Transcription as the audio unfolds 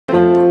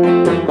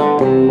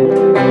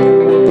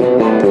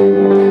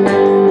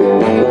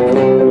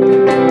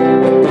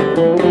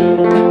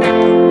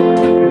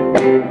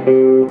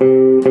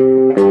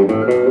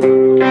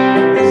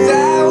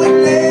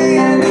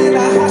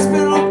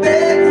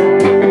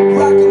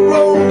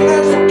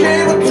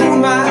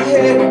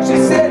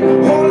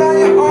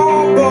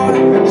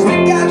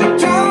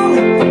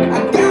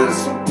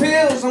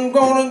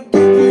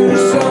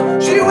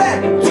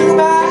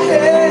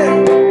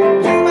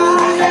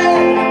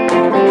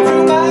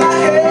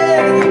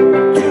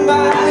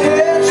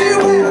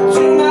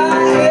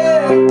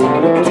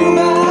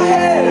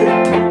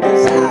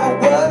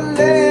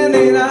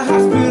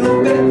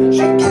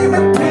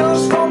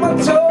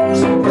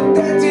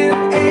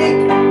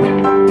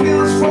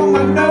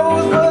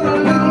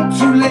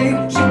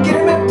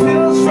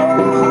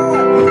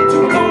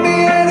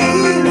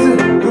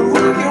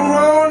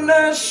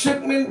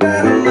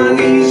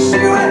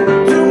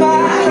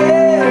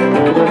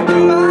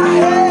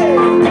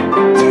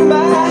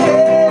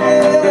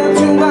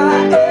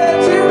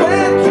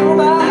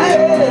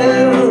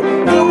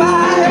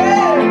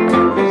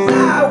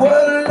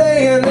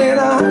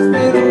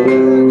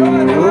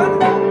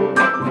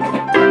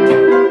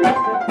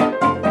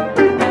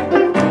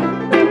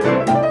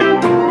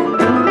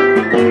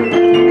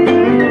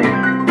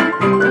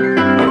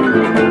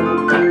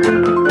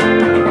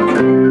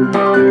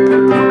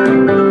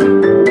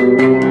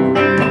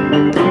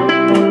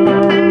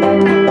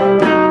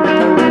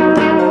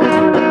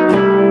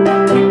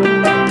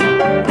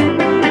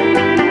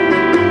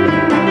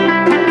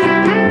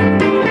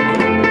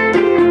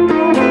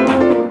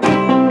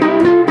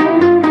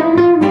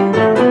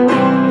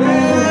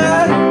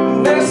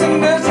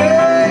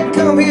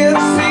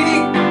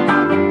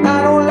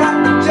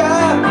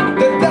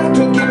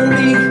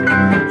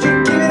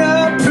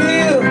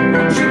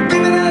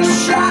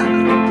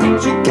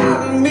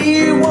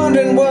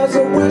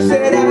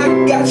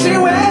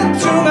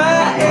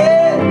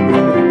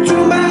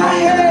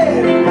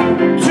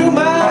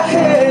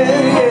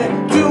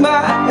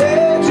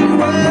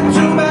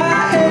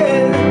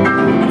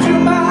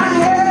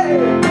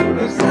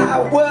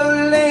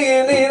was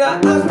laying in a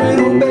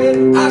hospital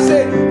bed. I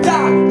said,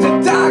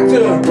 doctor,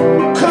 doctor,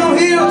 come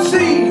here and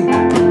see.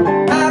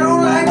 I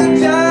don't like the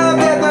job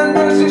that the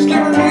nurse is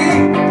giving me.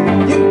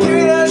 You give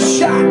it a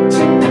shot,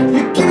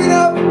 you give it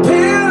a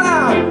pill.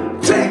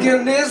 I'm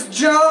taking this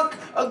junk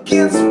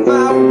against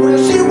my will.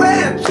 She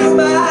went to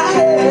my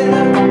head,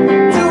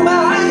 to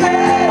my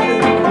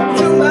head,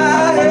 to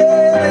my head,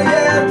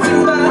 yeah, to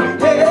my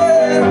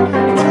head,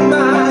 to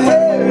my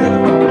head,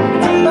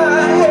 to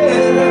my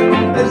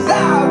head. As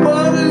I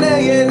was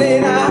laying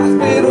in a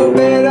hospital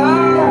bed.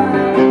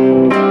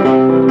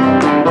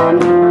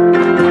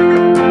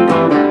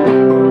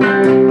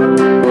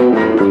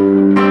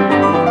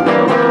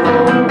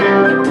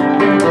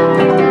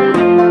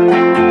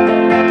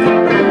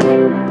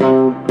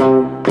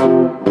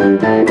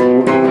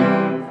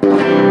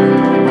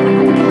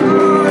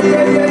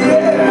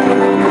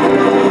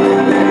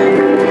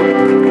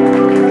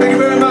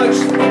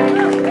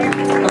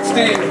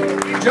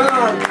 Steve,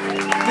 John,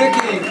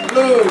 Nikki,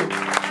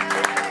 Lou.